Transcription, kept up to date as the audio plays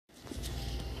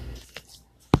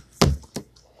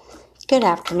good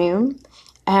afternoon,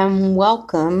 and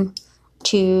welcome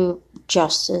to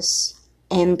Justice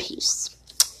and Peace.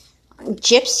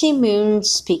 Gypsy Moon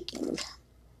speaking.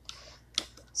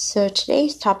 So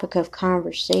today's topic of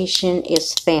conversation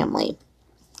is family.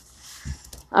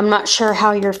 I'm not sure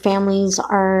how your families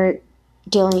are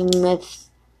dealing with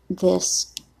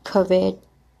this COVID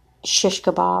shish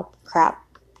kebab crap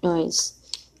noise,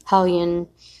 hellion,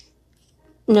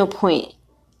 no point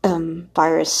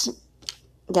virus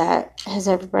that has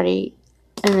everybody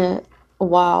in a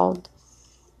wild,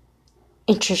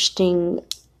 interesting,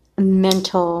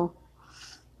 mental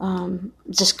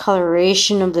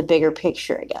discoloration of the bigger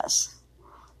picture, I guess.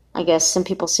 I guess some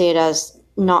people see it as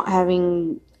not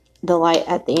having the light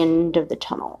at the end of the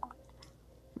tunnel.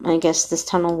 I guess this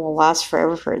tunnel will last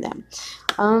forever for them.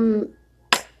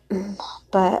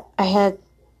 But I had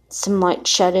some light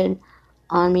shedded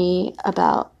on me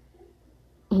about,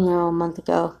 a month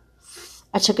ago.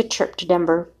 I took a trip to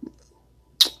Denver,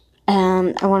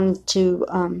 and I wanted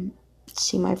to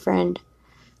see my friend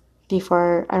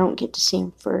before I don't get to see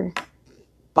him for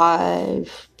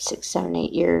 5, 6, 7,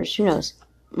 8 years. Who knows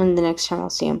when the next time I'll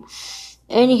see him.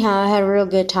 Anyhow, I had a real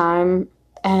good time,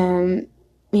 and,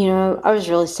 I was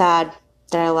really sad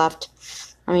that I left.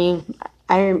 I mean,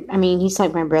 he's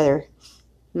like my brother.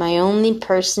 My only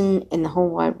person in the whole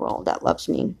wide world that loves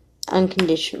me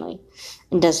unconditionally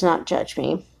and does not judge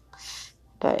me.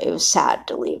 But it was sad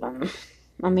to leave him.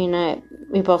 I mean,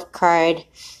 we both cried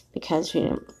because,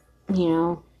 we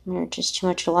were just too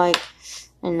much alike.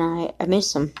 And I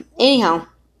miss him. Anyhow,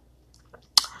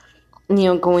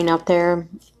 going out there,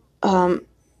 I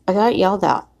got yelled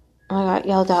at. I got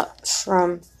yelled at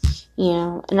from,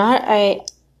 and I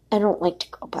don't like to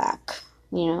go back.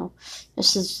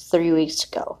 This is 3 weeks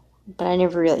ago, but I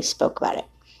never really spoke about it.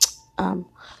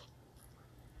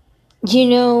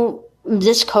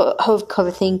 This whole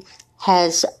COVID thing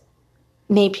has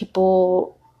made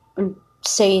people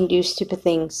say and do stupid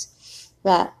things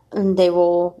that they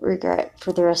will regret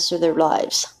for the rest of their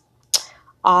lives.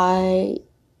 I'm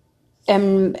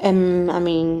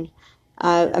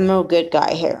no good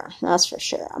guy here, that's for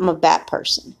sure. I'm a bad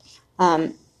person.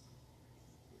 I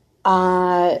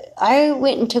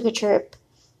went and took a trip,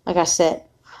 like I said,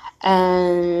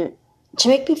 and to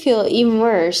make me feel even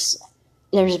worse,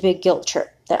 there was a big guilt trip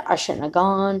that I shouldn't have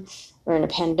gone. We're in a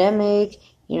pandemic,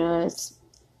 it's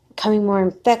becoming more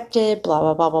infected, blah,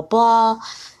 blah, blah, blah, blah.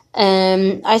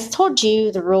 And I told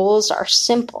you the rules are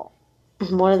simple.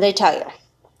 What do they tell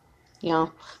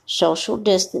you? Social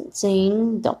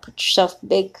distancing, don't put yourself in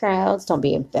big crowds, don't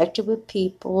be infected with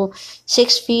people,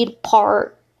 6 feet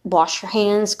apart, wash your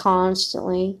hands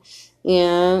constantly,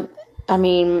 even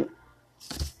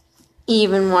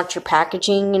watch your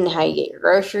packaging and how you get your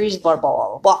groceries, blah, blah, blah,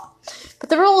 blah, blah. But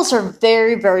the rules are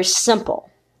very, very simple.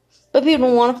 But people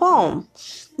don't want to follow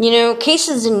them.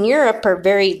 Cases in Europe are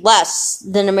very less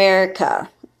than America.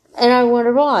 And I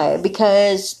wonder why.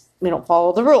 Because we don't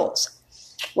follow the rules.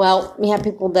 Well, we have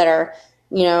people that are,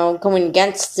 going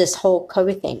against this whole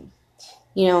COVID thing.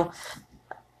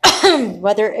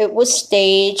 Whether it was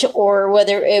staged or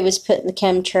whether it was put in the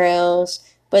chemtrails,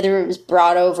 whether it was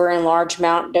brought over in large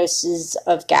amount doses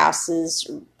of gases,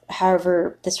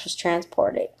 however this was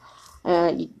transported.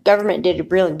 Government did a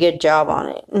really good job on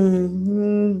it.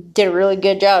 Did a really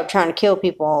good job trying to kill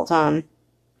people all the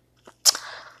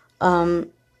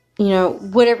time.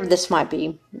 Whatever this might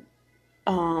be.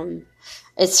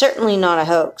 It's certainly not a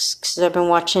hoax, because I've been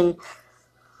watching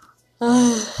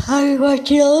a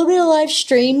little bit of live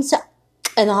streams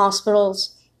in the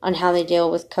hospitals on how they deal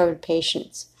with COVID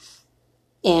patients.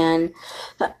 And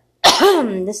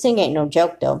this thing ain't no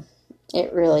joke, though.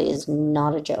 It really is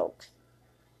not a joke.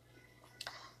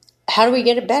 How do we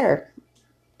get it better?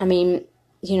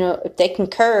 If they can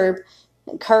curb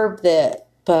the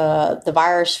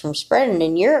virus from spreading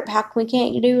in Europe, how come we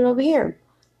can't do it over here?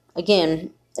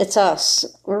 Again, it's us.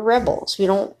 We're rebels. We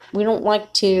don't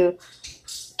like to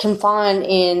confine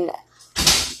in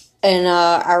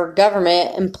our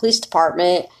government and police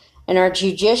department and our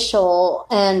judicial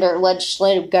and our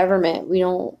legislative government. We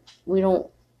don't want.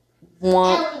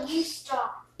 Ellie, you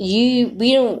stop. We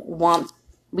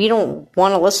don't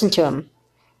want to listen to them.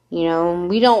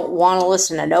 We don't want to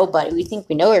listen to nobody. We think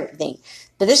we know everything.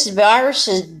 But this virus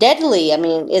is deadly.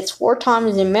 It's 4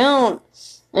 times the amount,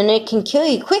 and it can kill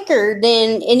you quicker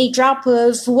than any drop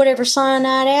of whatever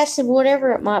cyanide acid,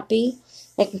 whatever it might be.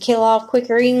 It can kill off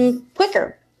even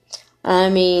quicker.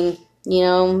 They've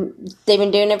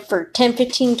been doing it for 10,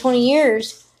 15, 20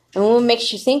 years. And what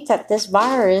makes you think that this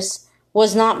virus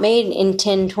was not made in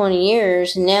 10, 20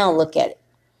 years? And now look at it.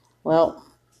 Well,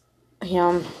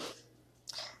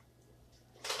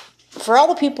 for all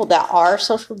the people that are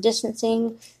social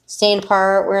distancing, staying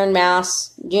apart, wearing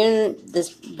masks, doing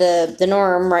this, the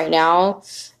norm right now,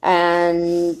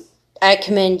 and I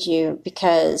commend you,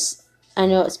 because I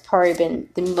know it's probably been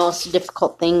the most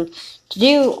difficult thing to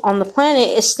do on the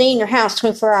planet is stay in your house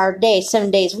 24 hours a day,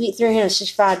 7 days a week,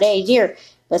 365 days a year.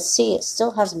 But see, it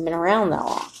still hasn't been around that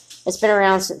long. It's been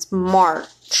around since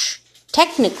March,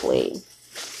 technically.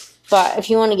 But if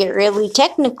you want to get really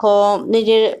technical,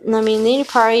 they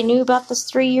probably knew about this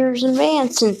 3 years in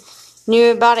advance and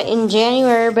knew about it in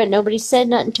January, but nobody said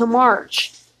nothing until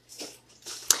March.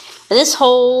 And this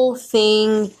whole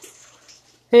thing,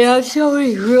 they have so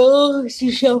many rules and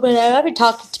stuff like that. I've been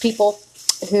talking to people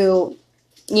who,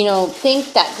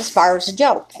 think that this virus is a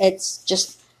joke. It's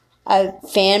just a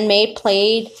fan-made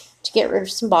play to get rid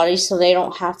of some bodies so they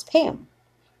don't have to pay them.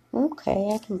 Okay,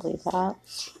 I can believe that.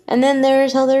 And then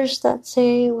there's others that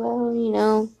say,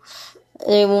 well,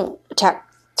 they won't attack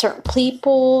certain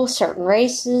people, certain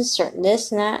races, certain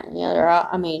this and that and the other.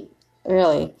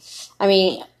 Really.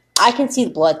 I can see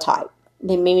the blood type.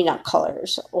 They maybe not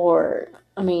colors. Or,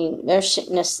 there's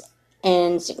sickness,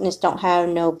 and sickness don't have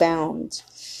no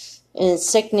bounds. And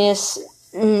sickness,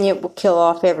 it will kill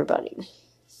off everybody.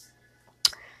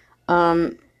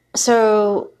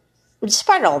 So,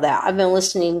 despite all that, I've been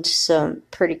listening to some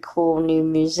pretty cool new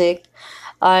music.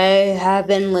 I have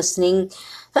been listening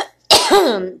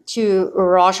to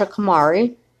Raja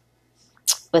Kumari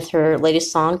with her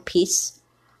latest song, Peace,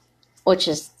 which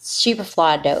is super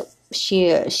fly dope. She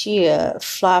a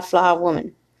fly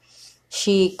woman.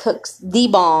 She cooks the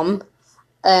bomb,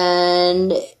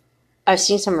 and I've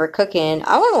seen some of her cooking.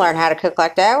 I want to learn how to cook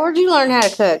like that. Where'd you learn how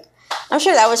to cook? I'm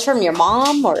sure that was from your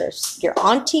mom or your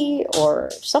auntie or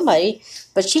somebody,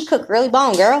 but she cooked really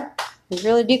bomb, girl. You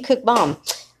really do cook bomb.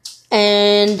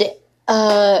 And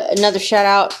another shout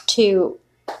out to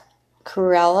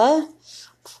Corella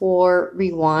for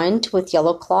Rewind with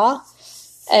Yellow Claw.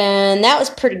 And that was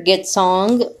a pretty good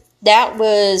song. That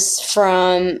was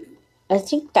I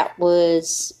think that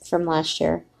was from last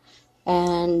year.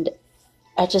 And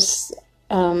I just,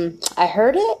 I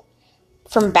heard it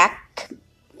from back,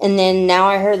 and then now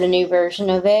I heard the new version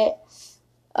of it.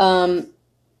 I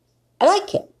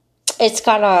like it. It's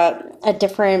got a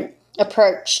different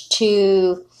approach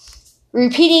to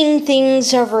repeating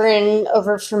things over and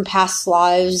over from past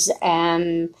lives,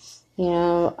 and just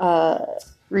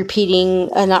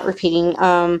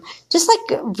like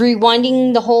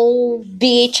rewinding the whole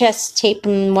VHS tape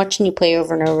and watching you play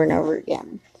over and over and over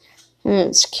again. And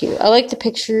it's cute. I like the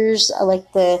pictures. I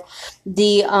like the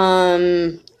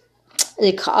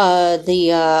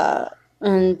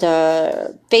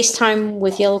FaceTime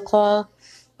with Yellow Claw.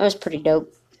 That was pretty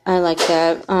dope. I like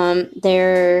that. I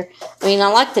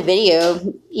like the video,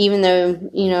 even though,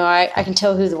 I can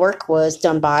tell who the work was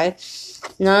done by.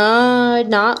 No,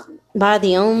 not by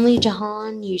the only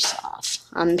Jahan Yusuf.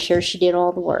 I'm sure she did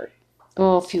all the work.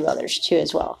 Well, a few others too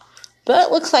as well. But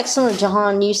it looks like some of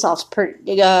Jahan Yusuf's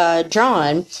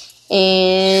drawn.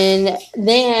 And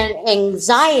then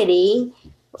Anxiety,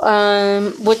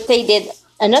 what they did,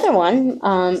 another one.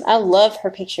 I love her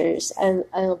pictures. I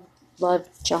love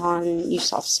Jahan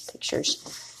Yusuf's pictures.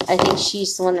 I think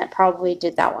she's the one that probably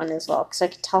did that one as well, because I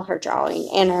could tell her drawing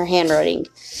and her handwriting.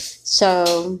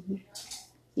 So,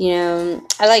 I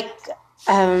like,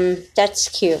 that's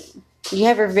cute. You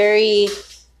have a very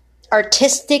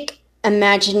artistic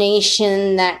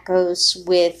imagination that goes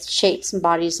with shapes and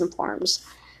bodies and forms.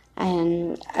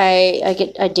 And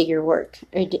I dig your work.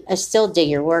 I still dig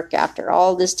your work after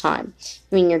all this time.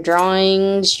 Your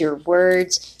drawings, your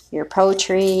words, your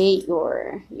poetry,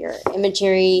 your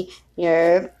imagery,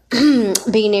 your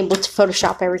being able to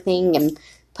Photoshop everything and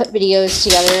put videos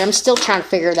together. I'm still trying to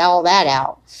figure all that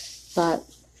out, but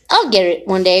I'll get it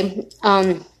one day.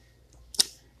 But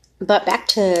back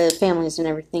to families and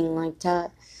everything like that.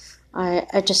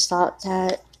 I just thought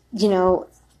that,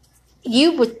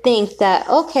 you would think that,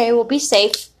 okay, we'll be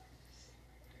safe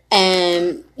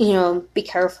and, be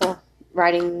careful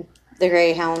riding the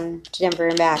Greyhound to Denver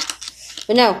and back.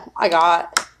 But no, I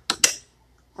got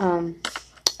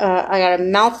a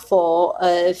mouthful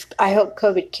of, I hope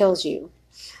COVID kills you.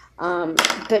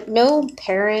 But no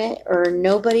parent or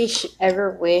nobody should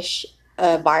ever wish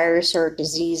a virus or a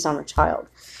disease on a child,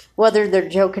 whether they're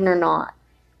joking or not.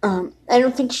 I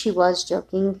don't think she was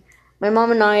joking. My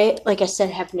mom and I, like I said,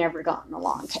 have never gotten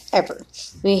along, ever.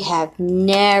 We have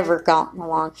never gotten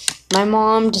along. My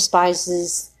mom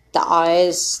despises the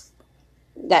eyes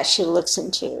that she looks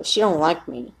into. She don't like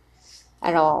me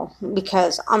at all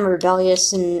because I'm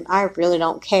rebellious and I really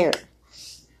don't care.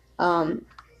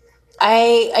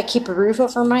 I keep a roof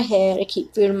over my head. I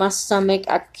keep food in my stomach.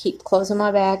 I keep clothes on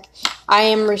my back. I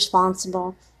am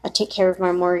responsible. I take care of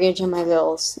my mortgage and my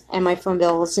bills and my phone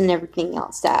bills and everything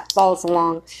else that falls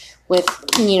along with,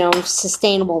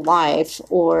 sustainable life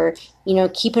or,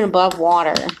 keeping above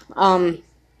water.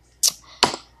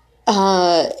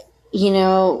 You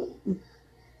know,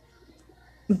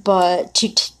 but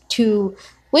to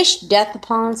wish death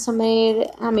upon somebody,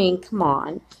 I mean, come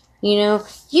on. You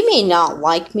may not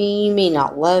like me, you may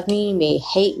not love me, you may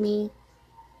hate me,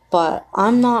 but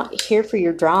I'm not here for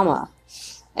your drama.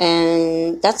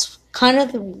 And that's kind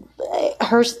of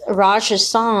Raj's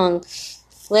song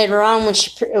later on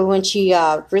when she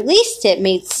released it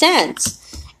made sense.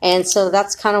 And so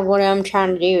that's kind of what I'm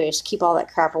trying to do, is keep all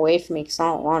that crap away from me, because I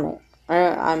don't want it.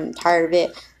 I'm tired of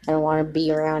it. I don't want to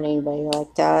be around anybody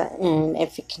like that. And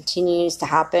if it continues to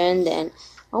happen, then,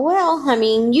 oh well, I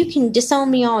mean, you can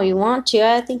disown me all you want to.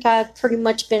 I think I've pretty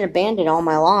much been abandoned all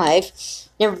my life.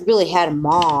 Never really had a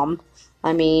mom.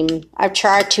 I mean, I've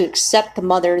tried to accept the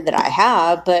mother that I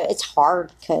have, but it's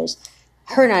hard because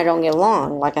her and I don't get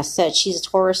along. Like I said, she's a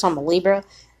Taurus, I'm a Libra.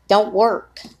 Don't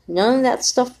work. None of that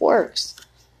stuff works.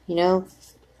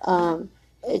 It's...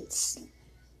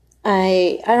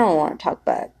 I don't want to talk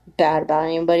bad about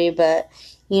anybody, but,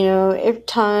 every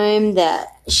time that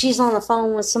she's on the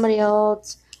phone with somebody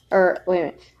else, or, wait a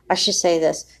minute, I should say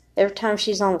this. Every time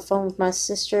she's on the phone with my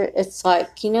sister, it's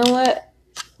like, you know what?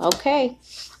 Okay,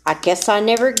 I guess I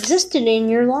never existed in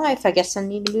your life. I guess I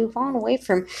need to move on away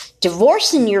from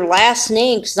divorcing your last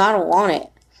name, because I don't want it.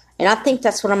 And I think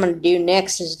that's what I'm going to do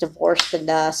next, is divorce the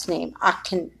last name. I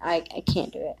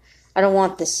can't do it. I don't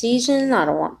want the Season. I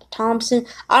don't want the Thompson.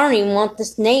 I don't even want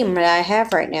this name that I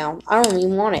have right now. I don't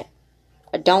even want it.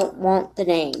 I don't want the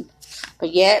name.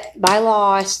 But yet, by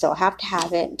law, I still have to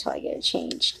have it until I get it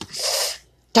changed.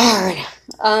 Darn.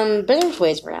 But there's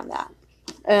ways around that.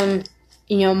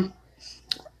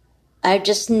 I've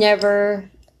just never...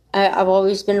 I've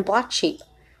always been a black sheep.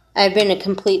 I've been a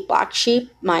complete black sheep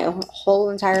my whole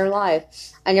entire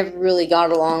life. I never really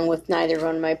got along with neither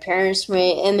one of my parents. I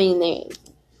mean, they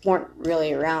weren't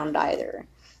really around either.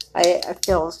 I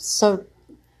feel so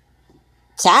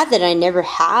sad that I never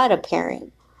had a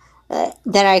parent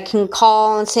that I can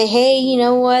call and say, hey, you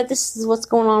know what, this is what's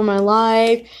going on in my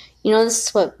life, this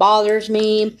is what bothers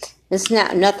me. It's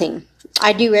nothing.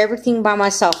 I do everything by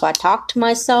myself. I talk to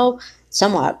myself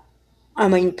somewhat. I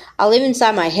mean, I live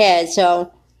inside my head,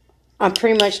 so I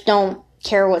pretty much don't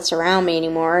care what's around me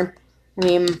anymore. I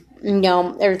mean,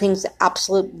 everything's an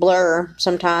absolute blur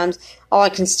sometimes. All I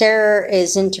can stare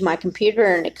is into my computer,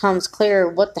 and it comes clear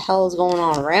what the hell is going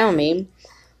on around me.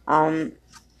 I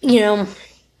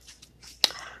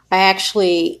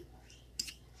actually,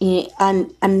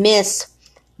 I miss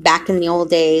back in the old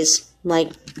days,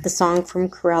 like the song from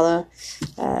Corella,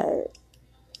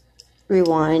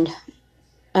 Rewind.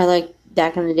 I like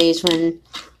back in the days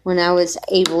when I was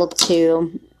able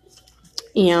to,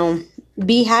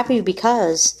 be happy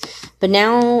but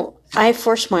now I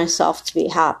force myself to be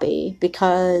happy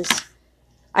because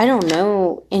I don't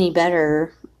know any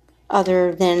better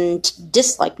other than to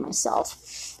dislike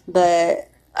myself. But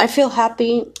I feel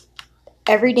happy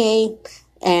every day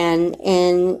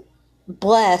and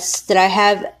blessed that I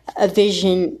have a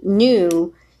vision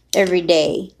new every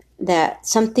day, that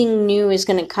something new is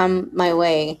going to come my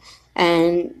way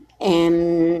and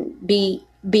be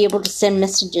able to send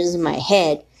messages in my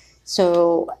head,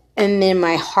 so, and in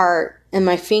my heart and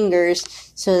my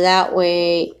fingers, so that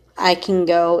way I can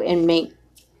go and make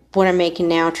what I'm making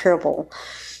now triple.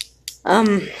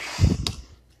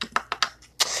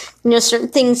 Certain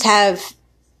things have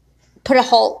put a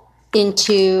halt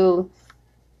into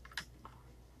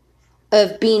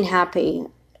of being happy,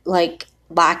 like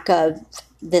lack of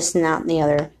this and that and the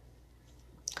other.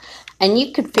 And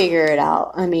you could figure it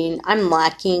out. I mean, I'm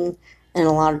lacking in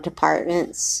a lot of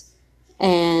departments.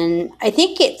 And I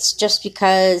think it's just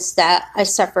because that I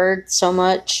suffered so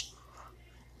much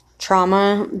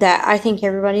trauma that I think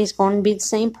everybody's going to be the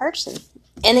same person.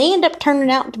 And they end up turning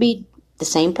out to be the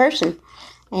same person.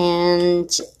 And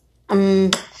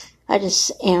I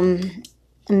just am...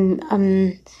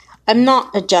 I'm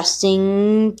not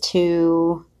adjusting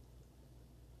to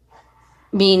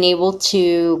being able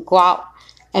to go out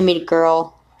and meet a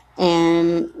girl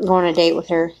and go on a date with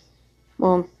her.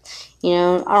 Well,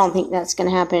 I don't think that's going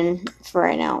to happen for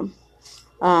right now.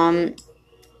 I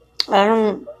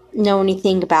don't know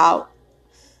anything about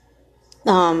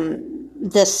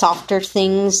the softer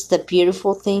things, the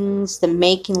beautiful things, the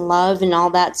making love and all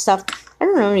that stuff. I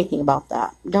don't know anything about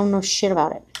that. Don't know shit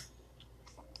about it.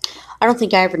 I don't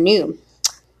think I ever knew,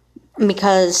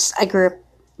 because I grew up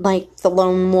like the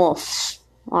lone wolf.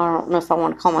 I don't know if I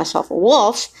want to call myself a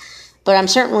wolf, but I'm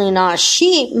certainly not a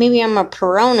sheep. Maybe I'm a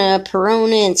piranha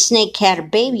and snake had a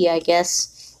baby, I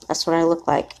guess. That's what I look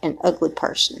like, an ugly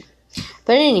person.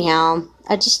 But anyhow,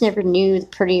 I just never knew the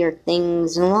prettier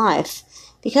things in life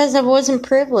because I wasn't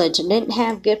privileged and didn't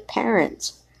have good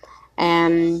parents.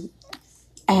 And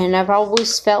I've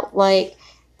always felt like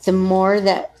the more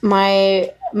that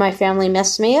my family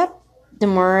messed me up, the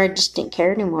more I just didn't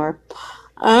care anymore.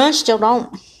 I still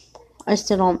don't.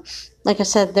 Like I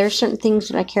said, there's certain things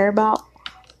that I care about,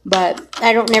 but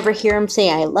I don't never hear them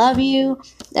say I love you.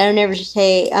 I don't ever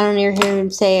hear them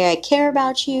say I care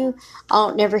about you. I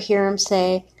don't never hear them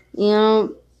say,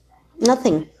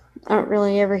 nothing. I don't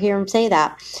really ever hear them say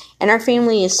that. And our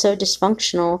family is so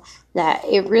dysfunctional that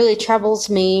it really troubles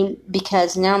me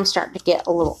because now I'm starting to get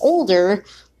a little older,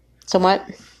 somewhat.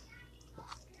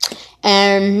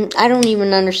 And I don't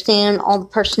even understand all the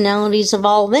personalities of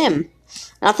all of them.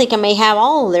 I think I may have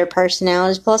all of their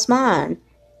personalities plus mine.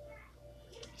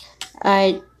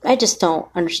 I just don't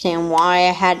understand why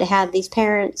I had to have these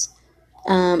parents.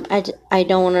 I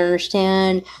don't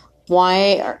understand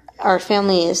why our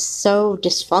family is so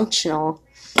dysfunctional.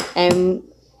 And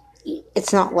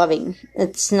it's not loving.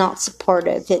 It's not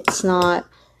supportive. It's not,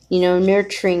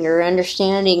 nurturing or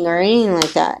understanding or anything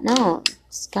like that. No,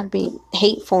 it's got to be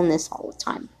hatefulness all the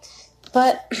time.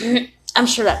 But I'm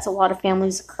sure that's a lot of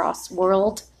families across the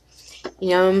world.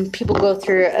 People go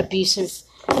through abusive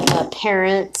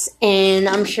parents, and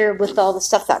I'm sure with all the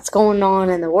stuff that's going on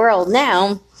in the world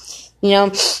now,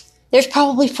 there's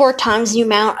probably 4 times the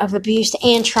amount of abuse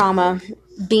and trauma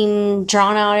being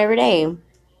drawn out every day.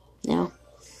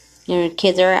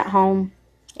 Kids are at home,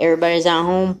 everybody's at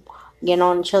home, getting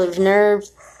on each other's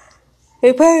nerves.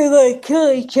 They probably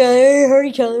kill each other, hurt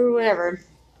each other, or whatever.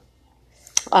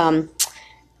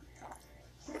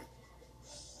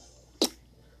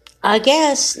 I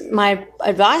guess my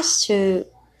advice to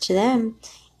them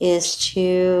is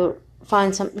to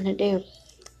find something to do.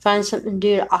 Find something to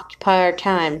do to occupy our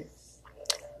time.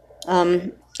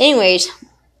 Anyways,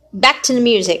 back to the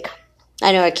music.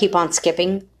 I know I keep on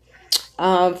skipping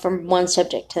from one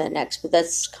subject to the next, but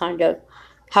that's kind of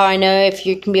how I know if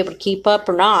you can be able to keep up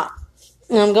or not.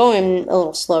 And I'm going a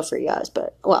little slow for you guys,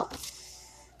 but well.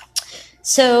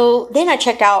 So then I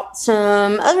checked out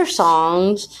some other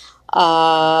songs.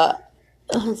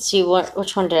 Let's see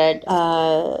which one did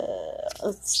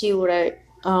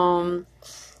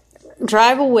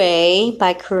Drive Away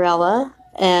by Cruella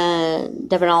and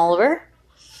Devin Oliver.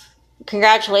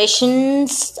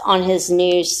 Congratulations on his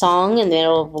new song, In the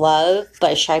Middle of Love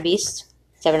by Shy Beast.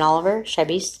 Devin Oliver, Shy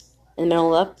Beast, In the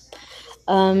Middle of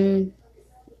Love.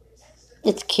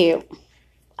 It's cute.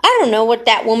 I don't know what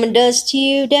that woman does to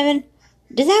you, Devin.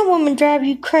 Does that woman drive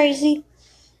you crazy?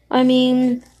 I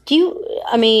know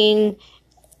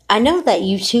that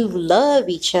you two love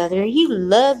each other. You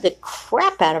love the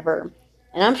crap out of her.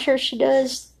 And I'm sure she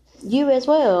does you as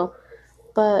well.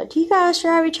 But do you guys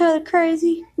drive each other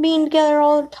crazy being together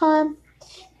all the time?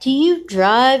 Do you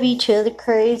drive each other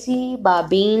crazy by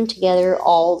being together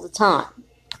all the time?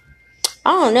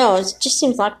 I don't know. It just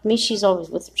seems like to me she's always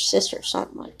with her sister or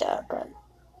something like that. But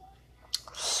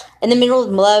In the Middle of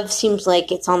Love seems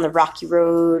like it's on the rocky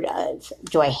road of,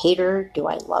 do I hate her? Do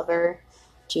I love her?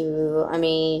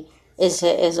 Is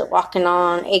it walking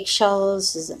on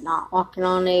eggshells? Is it not walking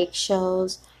on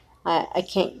eggshells? I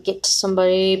can't get to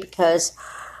somebody because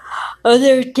of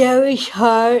their damaged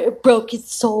heart, a broken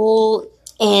soul,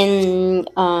 and,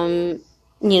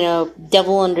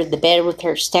 devil under the bed with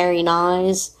her staring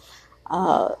eyes.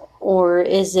 Or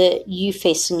is it you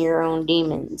facing your own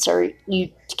demons? Or you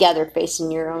together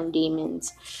facing your own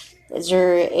demons? Is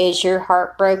your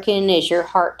heart broken? Is your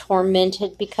heart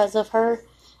tormented because of her?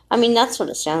 That's what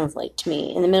it sounds like to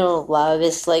me. In the Middle of Love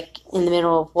is like in the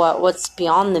middle of what? What's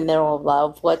beyond the middle of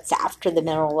love? What's after the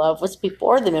middle of love? What's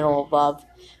before the middle of love?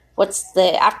 What's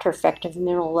the after effect of the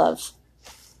middle of love?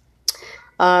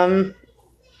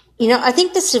 I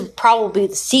think this is probably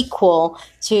the sequel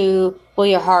to Will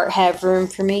Your Heart Have Room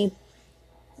for Me?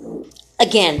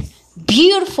 Again,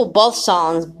 beautiful, both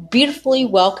songs, beautifully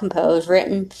well composed,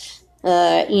 written.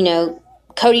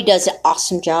 Cody does an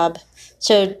awesome job.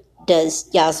 So does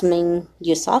Yasmin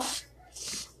Yusuf.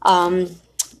 I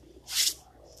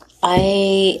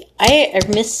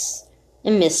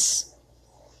miss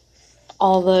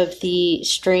all of the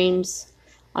streams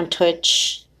on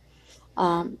Twitch.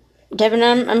 Devin,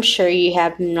 I'm sure you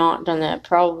have not done that,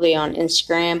 probably on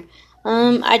Instagram.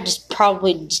 I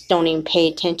probably don't even pay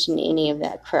attention to any of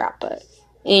that crap, but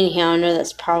anyhow, I know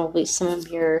that's probably some of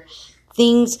your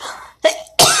things.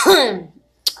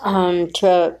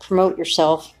 to promote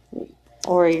yourself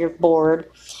or you're bored.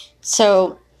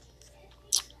 So,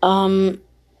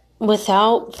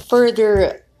 without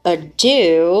further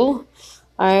ado,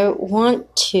 I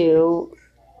want to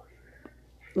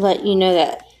let you know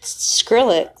that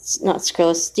Stevie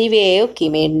Aoki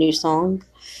made a new song.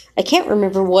 I can't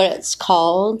remember what it's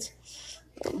called,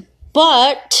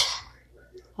 but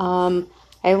I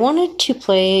wanted to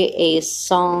play a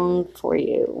song for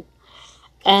you.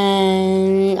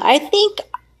 And I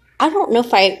don't know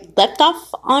if I left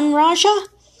off on Raja,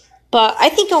 but I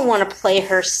think I want to play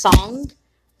her song.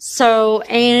 So,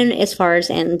 and as far as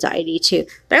Anxiety too.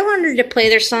 But I wanted to play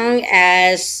their song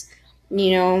as,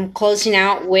 closing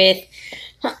out with,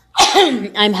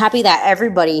 I'm happy that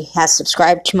everybody has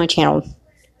subscribed to my channel.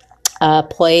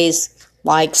 Plays,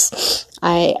 likes.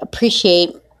 I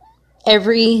appreciate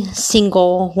every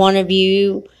single one of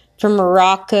you, from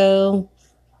Morocco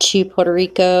to Puerto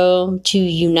Rico to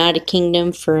United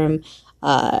Kingdom, from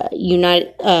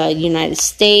United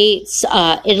States,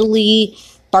 Italy,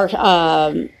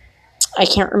 I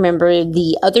can't remember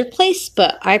the other place,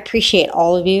 but I appreciate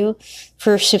all of you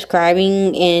for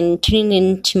subscribing and tuning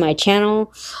into my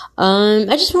channel. I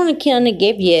just want to kind of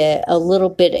give you a little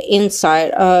bit of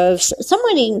insight of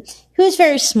somebody who is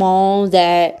very small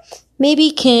that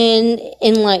maybe can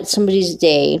enlighten somebody's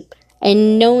day.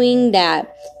 And knowing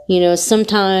that,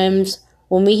 sometimes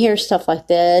when we hear stuff like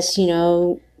this,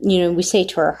 we say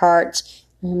to our hearts,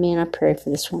 oh man, I pray for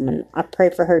this woman. I pray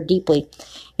for her deeply.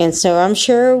 And so I'm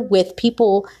sure with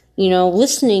people,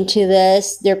 listening to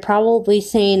this, they're probably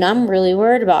saying, I'm really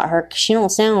worried about her because she don't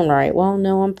sound right. Well,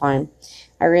 no, I'm fine.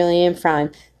 I really am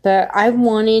fine. But I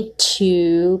wanted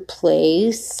to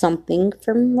play something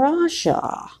from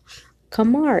Raja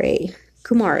Kumari.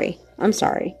 I'm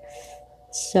sorry.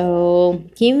 So,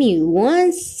 give me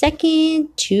 1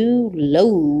 second to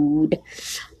load.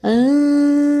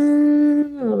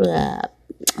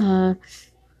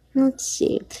 Let's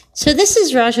see. So, this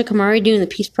is Raja Kumari doing the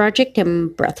Peace Project and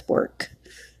Breathwork.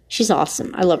 She's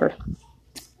awesome. I love her.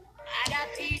 I got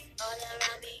peace all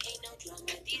around me, ain't no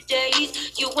drama these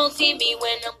days. You won't see me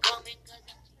when I'm coming.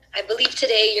 I believe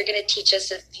today you're going to teach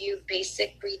us a few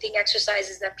basic breathing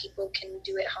exercises that people can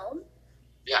do at home.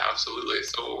 Yeah, absolutely.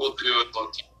 So what we'll do is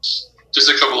we'll teach just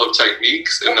a couple of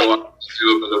techniques, and then we'll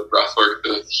do a bit of breath work,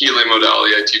 the healing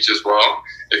modality I teach as well.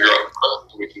 If you're up for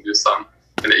it, we can do some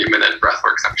an 8-minute breath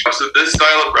work section. So this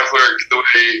style of breath work, the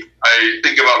way I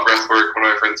think about breath work, one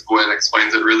of my friends, Gwen,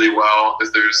 explains it really well,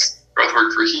 is there's breath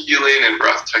work for healing and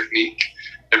breath technique.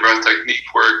 And breath technique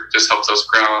work just helps us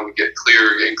ground, get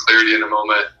clear, gain clarity in a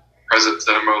moment, presence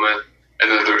in a moment.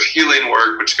 And then there's healing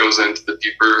work, which goes into the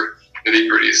deeper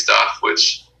nitty-gritty stuff,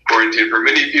 which quarantine for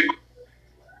many people.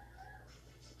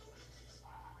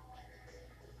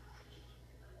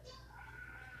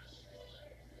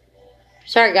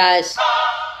 Sorry, guys.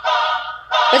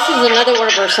 This is another one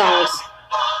of her songs.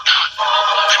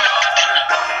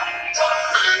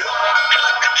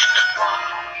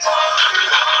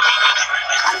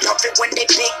 When they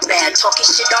big bad, talking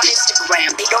shit on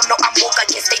Instagram. They don't know I'm woke, I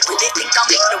guess they really think I'm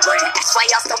ignorant. That's why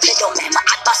I'm no middleman, my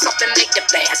I boss up and make the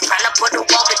bands. Trying to put a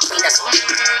wall between us,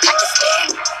 I can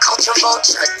stand. Culture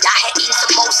vulture, die had eaten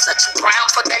samosa. Too brown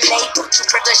for the label, too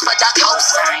privileged for the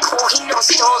cosign. Cool, he knows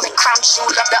stolen, crown jewel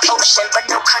of the ocean. But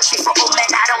no country for old men,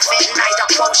 I don't fit neither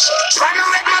quotient. Trying to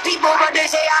rep my people, but they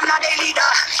say I'm not a leader.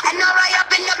 And now I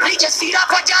up in the bleachers, feet up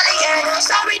for Jolly Ann.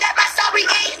 Sorry that my sorry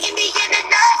ain't Indian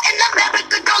enough. And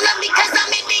America don't love me cause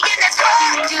I'm Indian as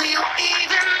fuck. Do you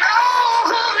even know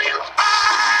who you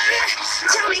are?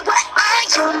 Tell me what are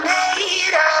you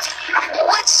made of?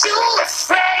 What you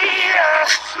afraid of?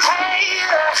 Hey,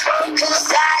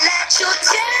 cause I let you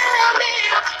tear me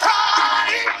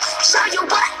apart. Show you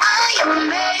what I am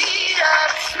made of.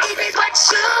 Is it what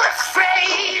you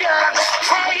afraid of?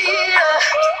 Hey,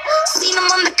 seen them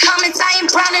on the comments, I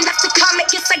ain't brown enough to comment.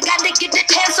 Guess I gotta get the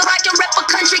tan so I can rep a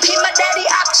country. Keep my daddy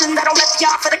options, I don't rep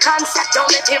y'all for the concept. Don't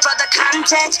live here for the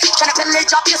content. Tryna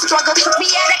village off your struggle, took me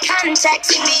out of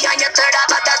context. See me on your third eye,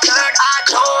 but the third eye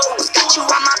closed. Got you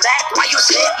on my back while you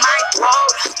slit my throat.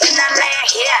 Then I land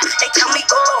here, they tell me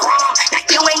go home. Now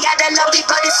you ain't gotta love me,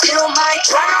 but it's still my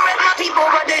tryna rep my people,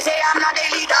 but they say I'm not a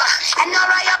leader. And now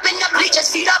I up in the bleachers,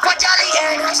 feet up for Jolly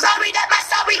Ann. Sorry that my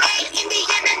sorry ain't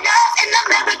Indian enough. And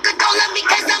America don't love me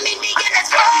cause I'm Indian as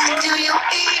fuck. Do you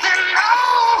even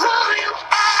know who you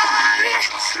are?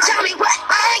 Tell me what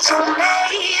are you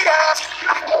made of?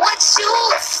 What you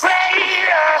afraid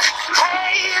of?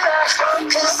 Hey,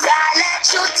 cause I let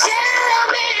you tear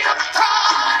me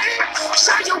apart.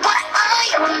 Show you what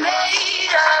I am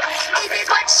made of. Is it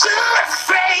what you're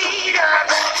afraid of?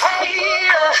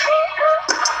 Hey,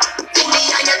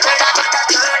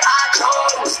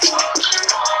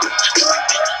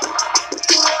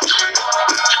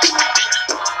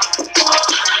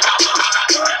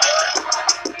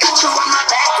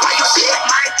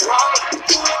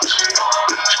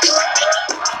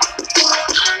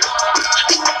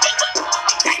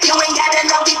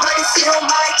 be ready to sit on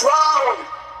my throne.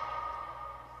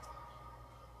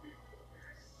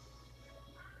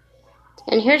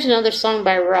 And here's another song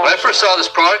by Rob. When I first saw this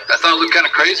product, I thought it looked kind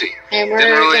of crazy. And we're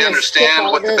Didn't really gonna understand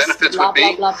what the benefits would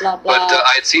be. blah, blah, blah. But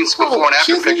I had seen some before and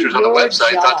after pictures on the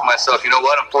website and thought to myself, you know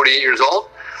what, I'm 48 years old.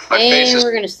 My face And is...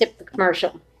 we're going to skip the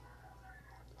commercial.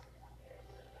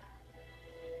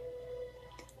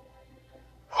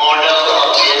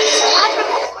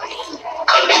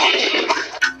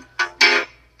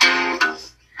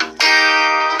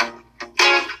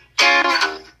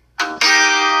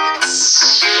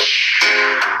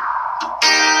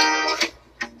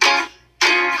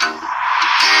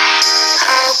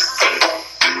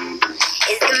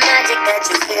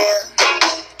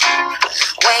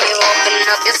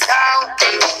 Your soul,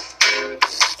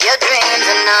 your dreams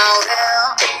are now real.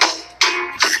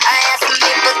 I had some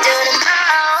people do the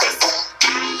most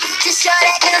to show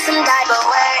they feel some type of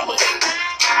way.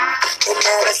 They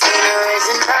never seen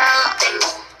original.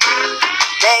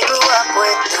 They grew up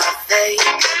with the fake.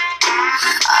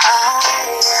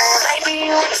 Baby,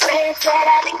 you explain that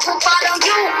I think to follow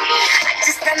you. I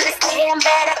just understand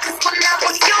better, cause when I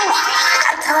was you,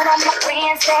 I told all my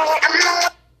friends that I'm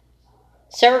not.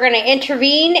 So we're going to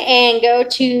intervene and go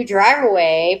to Drive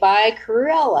Away by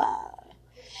Cruella.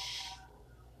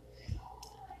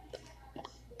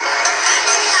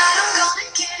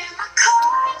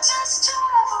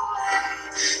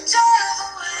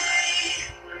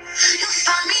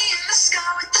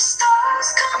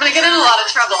 I'm going to get in a lot of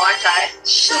trouble, aren't I?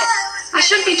 Shit. I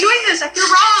shouldn't be doing this. I feel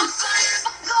wrong.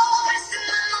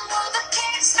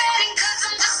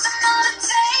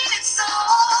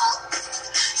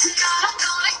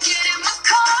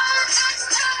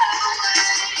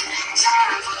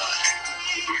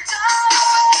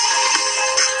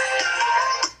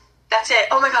 That's it.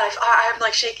 Oh my god, I'm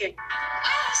like shaking.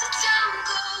 Let's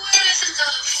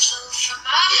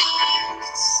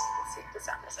see if the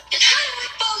sound is it.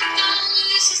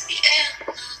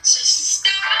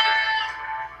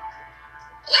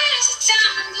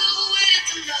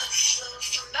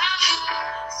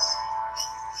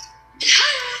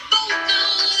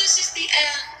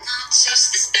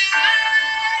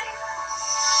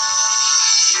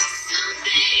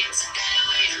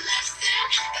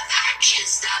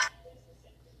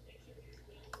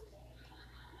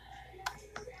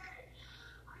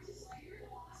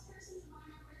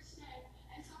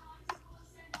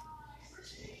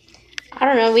 I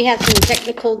don't know, we have some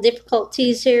technical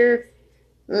difficulties here.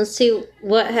 Let's see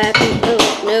what happened. Oh,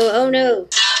 no, oh no.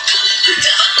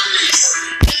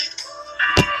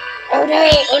 Oh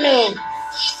no, oh no.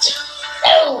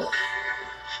 No!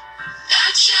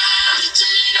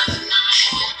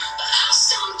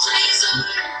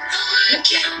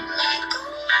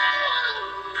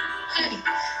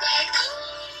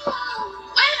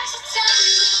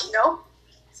 No?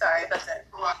 Sorry, that's it.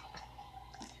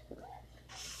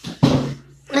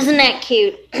 Isn't that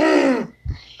cute?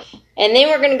 And then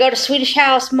we're going to go to Swedish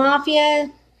House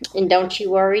Mafia and Don't You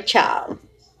Worry, Child.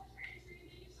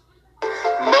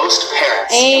 Most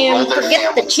parents And enroll their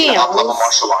forget the families in upper level channels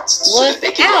martial arts so that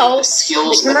they can learn without the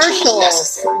skills the and tools commercial.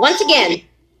 necessary. Once again,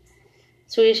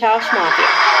 Swedish House Mafia.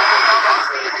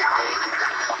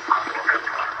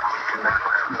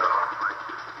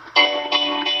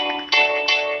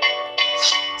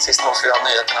 Sist måste vi ha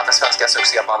nyheten att det svenska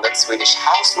succébandet Swedish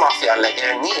House Mafia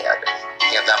lägger ner.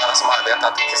 Medlemmarna som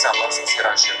arbetat tillsammans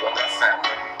sedan 2005.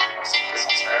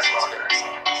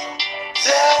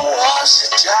 There was a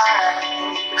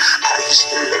time I used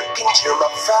to look into my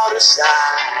father's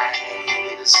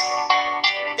eyes.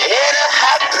 In a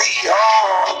happy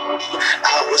home,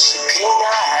 I was a king,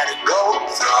 I had a gold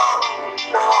throne.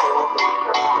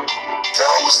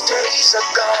 Those days are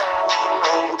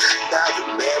gone, now the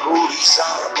memories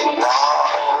are on the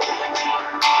wall.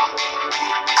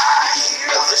 I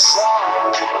hear the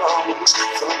songs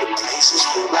from the places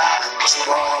where I was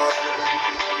born.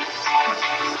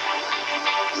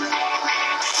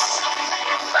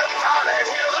 On a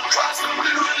hill across the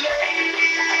blue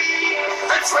lake,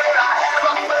 that's where I had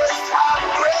my first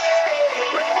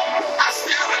heartbreak. I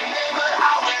still remember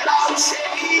how it all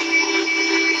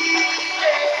changed.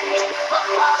 My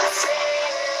father said,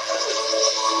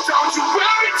 don't you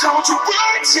worry,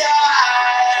 child.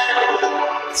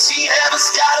 She heaven's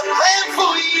got a plan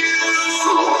for you.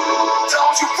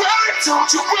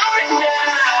 Don't you worry now.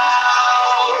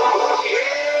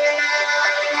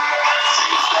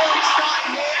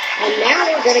 And now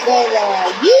we're going to go to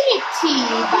Unity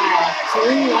by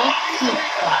Clean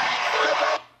Latifah.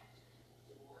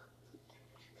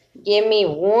 Give me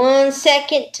 1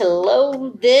 second to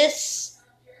load this.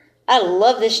 I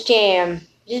love this jam.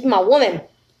 This is my woman.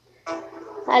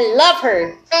 I love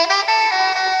her.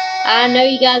 I know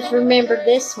you guys remember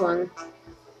this one.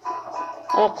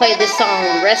 I'm gonna play this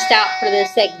song, Rest Out, for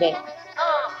this segment.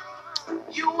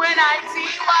 U-N-I-T-Y,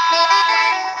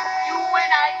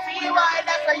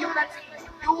 that's a unity.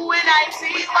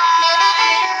 U-N-I-T-Y,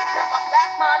 I'm a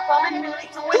black man from the Millie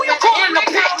to who you calling the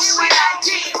bitch?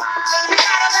 U-N-I-T-Y, we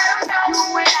gotta let them know.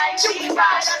 U-N-I-T-Y,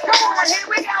 come on, here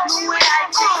we go.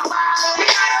 U-N-I-T-Y, we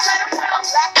gotta let them know.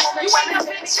 Black woman, you ain't a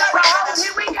bitch, you're a hoe.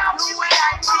 Here we go.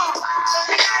 U-N-I-T-Y,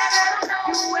 we gotta let them know.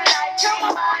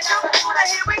 U-N-I-T-Y,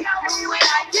 here we go.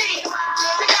 U-N-I-T-Y,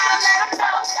 we gotta let them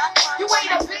know. You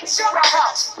ain't a bitch, you're a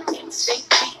hoe. Instinct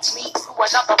beats me to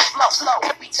another flow.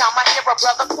 Every time I hear a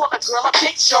brother call a girl a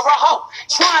bitch or a hoe,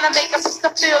 trying to make a sister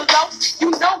feel low, you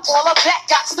know all of that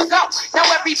got to go. Now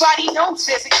everybody knows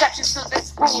there's exceptions to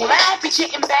this rule. I don't be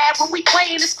getting mad when we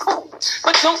playing it's cool,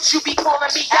 but don't you be calling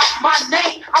me out my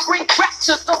name. I bring crap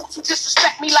to those who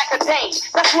disrespect me like a dame.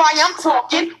 That's why I'm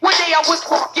talking. One day I was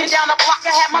walking down the block,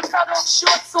 I had my cut off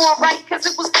shorts on right, cause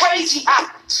it was crazy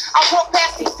hot. I walked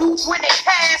past these dudes when they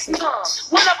passed me.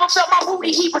 One of them felt my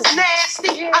booty, he was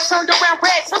nasty. I turned around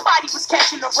red, somebody was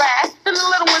catching a rat. Then the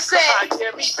little one said,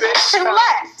 and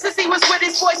laughed. Since he was with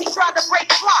his boys, he tried to break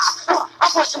fly.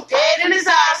 I pushed him dead in his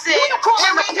eyes, said, who you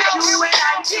calling me now?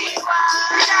 U-N-I-T-Y,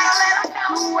 we gotta let him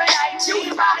know.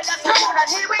 U-N-I-T-Y, come on,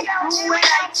 here we go.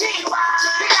 U-N-I-T-Y,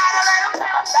 we gotta let him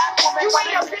know. You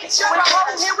ain't a bitch, you're a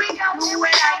hoe. Here we go.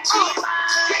 U-N-I-T-Y,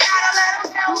 we gotta let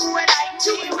him know.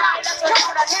 U-N-I-T-Y, come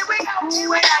on, here we go.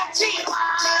 U-N-I-T-Y,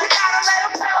 we gotta let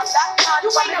him know. You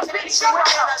ain't a bitch, you're a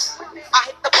hoe. I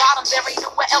hit the bottom, there ain't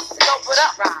nowhere else to go but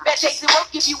up. Bad days at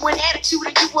work give you an attitude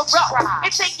and you were rough.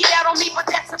 And take it out on me, but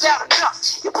that's about enough.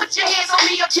 You put your hands on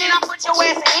me again, I put your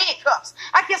ass in handcuffs.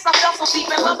 I guess I fell so deep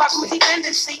in love, I grew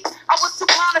dependency. I was too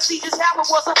blind to see just how it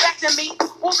was affecting me.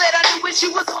 All that I knew is you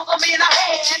was all the man I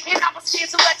had, and I was scared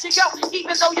to let you go,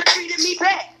 even though you treated me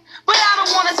bad. But I don't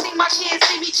wanna see my kids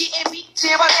see me getting beat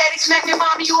down by daddy smacking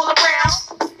mommy all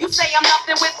around. You say I'm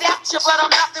nothing without you, but I'm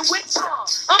nothing with you.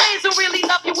 A man who really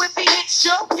love you if he hits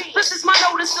you. This is my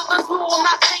notice to the school. I'm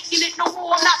not taking it no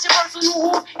more. I'm not your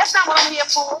personal whore. That's not what I'm here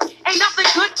for. Ain't nothing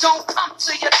good don't come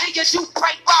to you till you do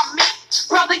right by me.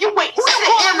 Brother, you wait. Who you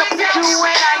calling me?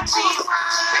 U-N-I-T-Y.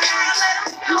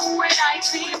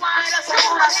 U-N-I-T-Y. That's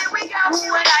right. Here we go.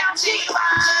 U-N-I-T-Y.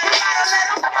 We gotta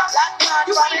let them know.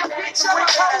 You ain't a bitch or a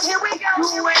hoe. Here we go.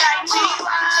 U-N-I-T-Y.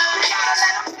 We gotta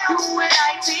let them know.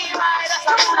 U-N-I-T-Y. That's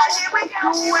right. Here we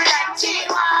go.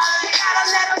 U-N-I-T-Y. We gotta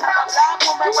let them know.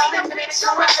 You ain't a bitch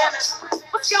or a hoe.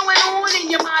 What's going on in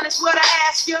your mind is what I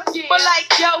ask you. But like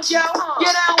yo, you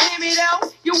don't hear me though.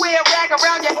 You wear a rag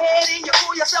around your head and you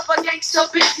call yourself a gangster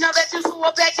bitch. Now that you saw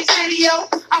a Betty's video,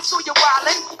 I saw you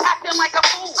wildin', acting like a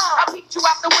fool. I peeked you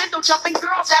out the window, jumping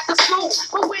girls after school.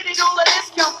 But where did all of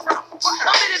this come from?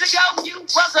 A minute ago, you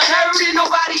wasn't heard and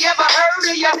nobody ever heard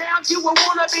of you. Now you a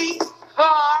wannabe.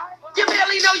 You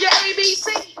barely know your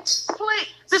ABCs. Please.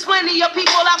 There's plenty of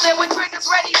people out there with triggers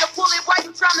ready to pull it while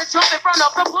you trying to jump in front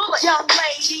of the bullet. Young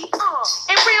lady,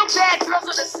 and real bad girls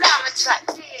are the silent type.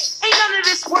 Ain't none of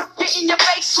this work getting your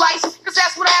face sliced, cause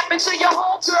that's what happened to your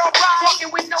homegirl, right?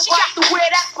 Walking with nobody. She got to wear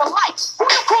that for life. Who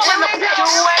you calling a bitch?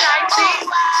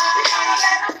 U-N-I-T-Y.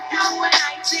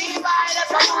 U-N-I-T-Y.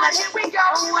 That's right. Here we go.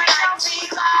 U-N-I-T-Y.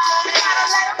 We gotta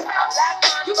let them know.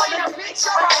 You ain't a bitch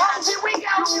or a hoe. Here we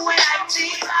go.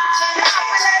 U-N-I-T-Y. We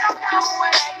gotta let them know.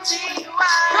 U-N-I-T-Y.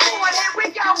 Come on, here we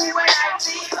go.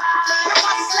 U-N-I-T-Y. Come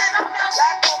on, let them know.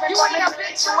 You ain't a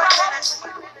bitch or a hoe.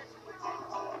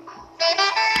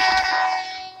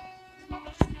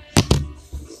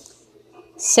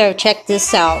 So check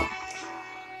this out.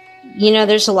 You know,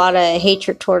 there's a lot of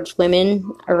hatred towards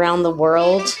women around the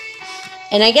world.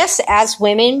 And I guess as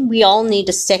women, we all need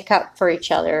to stick up for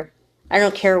each other. I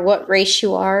don't care what race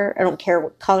you are. I don't care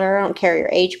what color. I don't care your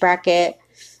age bracket.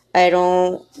 I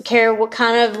don't care what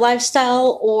kind of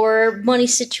lifestyle or money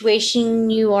situation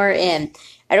you are in.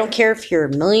 I don't care if you're a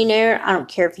millionaire. I don't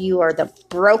care if you are the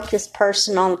brokest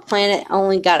person on the planet,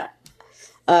 only got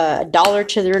a dollar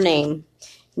to their name.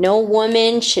 No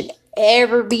woman should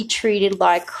ever be treated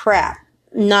like crap,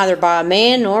 neither by a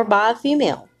man nor by a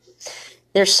female.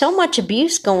 There's so much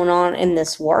abuse going on in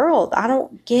this world. I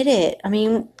don't get it. I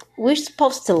mean, we're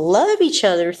supposed to love each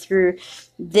other through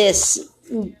this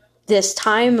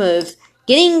time of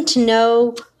getting to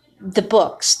know the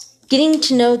books, getting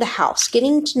to know the house,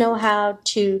 getting to know how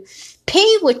to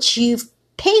pay what you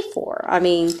pay for. I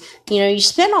mean, you know, you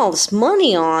spend all this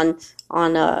money on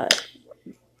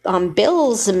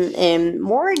bills and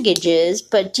mortgages,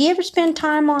 but do you ever spend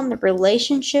time on the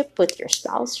relationship with your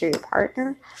spouse or your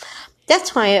partner?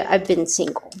 That's why I've been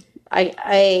single.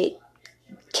 I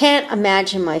can't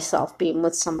imagine myself being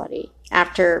with somebody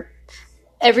after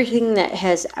everything that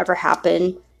has ever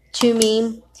happened to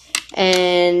me.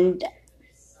 And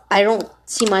I don't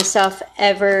see myself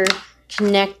ever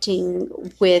connecting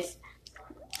with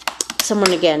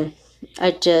someone again.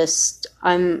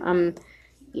 I'm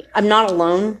not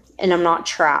alone, and I'm not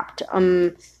trapped.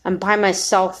 I'm by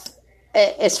myself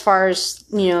as far as,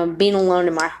 being alone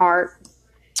in my heart.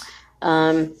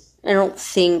 I don't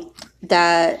think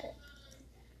that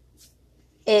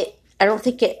I don't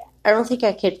think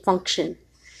I could function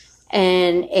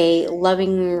in a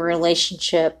loving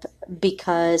relationship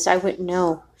because I wouldn't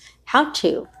know how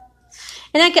to.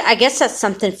 And I guess that's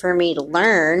something for me to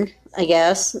learn, I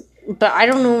guess. But I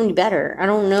don't know any better. I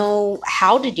don't know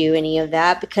how to do any of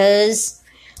that because,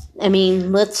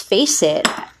 let's face it,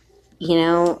 I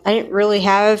didn't really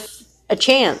have a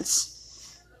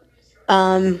chance.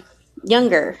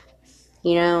 Younger,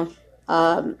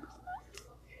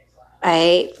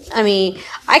 I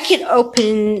could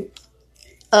open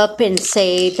up and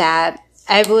say that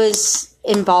I was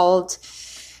involved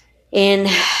in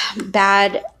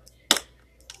bad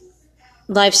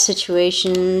life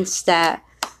situations that,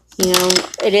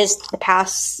 it is the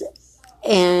past,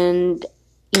 and,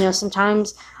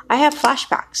 sometimes I have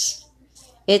flashbacks.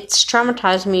 It's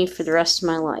traumatized me for the rest of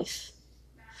my life.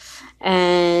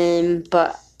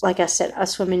 But like I said,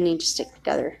 us women need to stick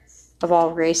together, of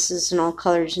all races and all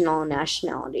colors and all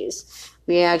nationalities.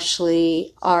 We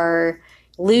actually are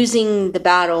losing the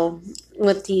battle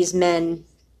with these men,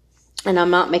 and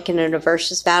I'm not making it a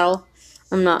versus battle.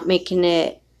 I'm not making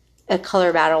it a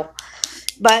color battle.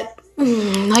 But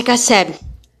like I said,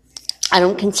 I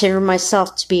don't consider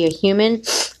myself to be a human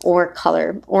or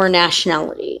color or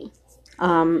nationality.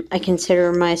 I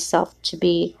consider myself to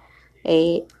be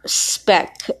a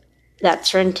speck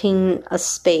that's renting a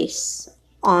space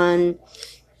on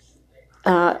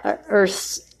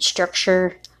Earth's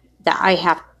structure that I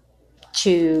have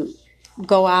to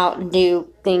go out and do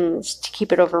things to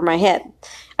keep it over my head.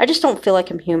 I just don't feel like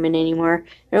I'm human anymore.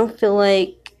 I don't feel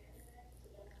like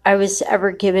I was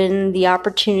ever given the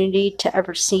opportunity to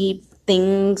ever see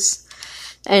things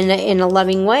in a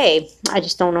loving way. I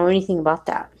just don't know anything about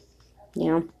that.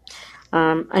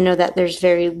 I know that there's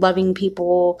very loving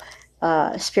people,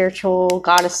 spiritual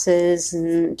goddesses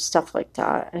and stuff like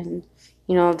that, and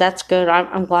that's good.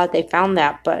 I'm glad they found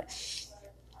that, but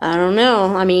I don't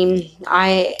know.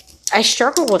 I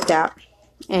struggle with that,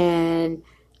 and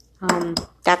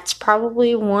that's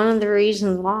probably one of the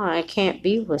reasons why I can't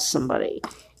be with somebody,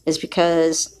 is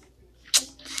because,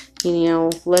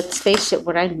 let's face it,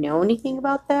 would I know anything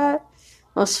about that?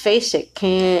 Let's face it,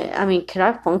 could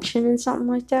I function in something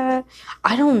like that?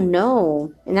 I don't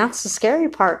know. And that's the scary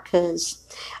part, because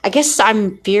I guess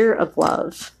I'm fear of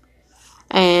love.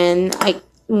 And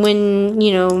when,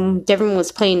 Devin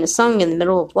was playing the song In the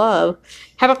Middle of Love,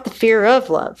 how about the fear of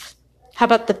love? How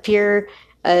about the fear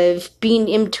of being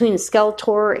in between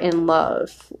Skeletor and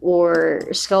love, or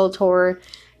Skeletor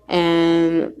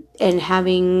and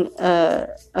having a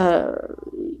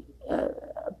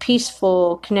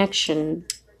peaceful connection?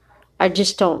 I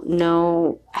just don't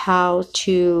know how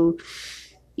to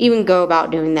even go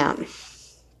about doing that.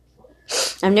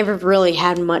 I've never really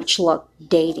had much luck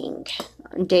dating.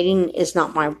 Dating is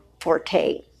not my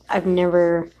forte. I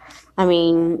don't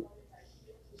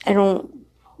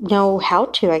know how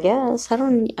to, I guess. I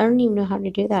don't even know how to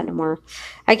do that anymore.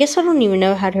 I guess I don't even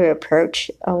know how to approach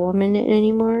a woman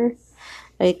anymore.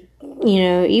 Like,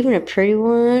 even a pretty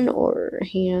one, or,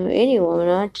 any woman.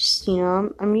 I just,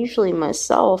 I'm usually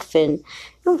myself, and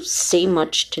I don't say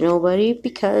much to nobody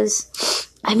because,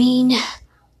 I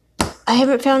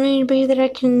haven't found anybody that I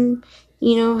can,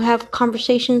 have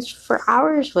conversations for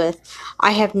hours with.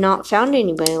 I have not found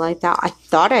anybody like that. I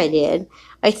thought I did.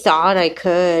 I thought I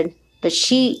could, but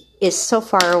she is so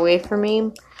far away from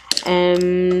me.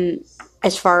 And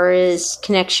as far as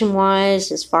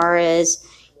connection-wise, as far as,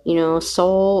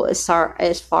 soul, as far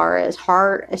as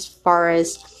heart, as far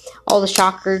as all the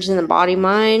chakras in the body,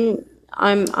 mind,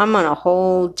 I'm on a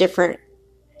whole different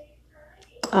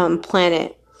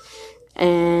planet.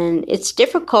 And it's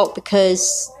difficult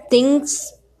because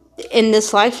things in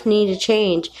this life need to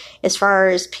change, as far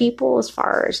as people, as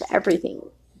far as everything.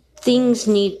 Things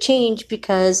need change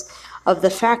because of the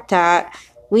fact that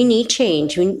we need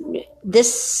change.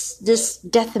 This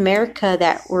Death America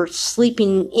that we're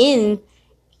sleeping in,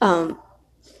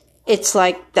 it's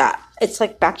like that. It's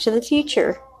like Back to the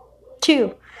Future,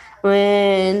 too.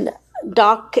 When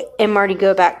Doc and Marty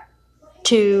go back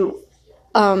to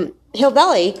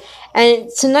hillbilly. And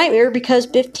it's a nightmare because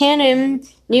Biff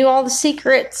Tannen knew all the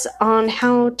secrets on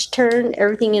how to turn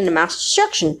everything into mass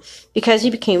destruction because he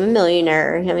became a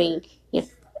millionaire. I mean,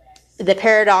 the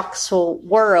paradoxical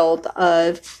world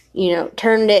of,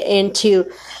 turned it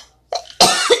into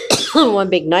one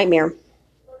big nightmare.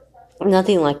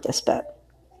 Nothing like this, but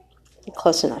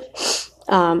close enough.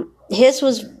 His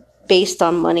was based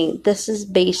on money. This is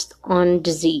based on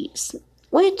disease,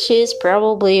 which is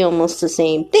probably almost the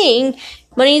same thing.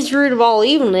 Money is the root of all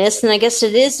evilness, and I guess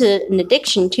it is an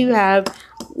addiction to have,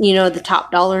 the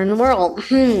top dollar in the world.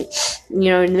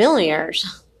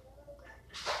 Millionaires.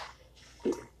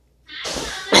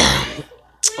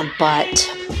 But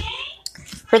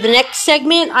for the next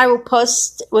segment, I will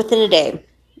post within a day.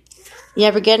 You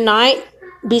have a good night.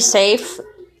 Be safe.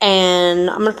 And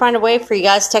I'm going to find a way for you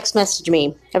guys to text message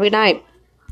me. Have a good night.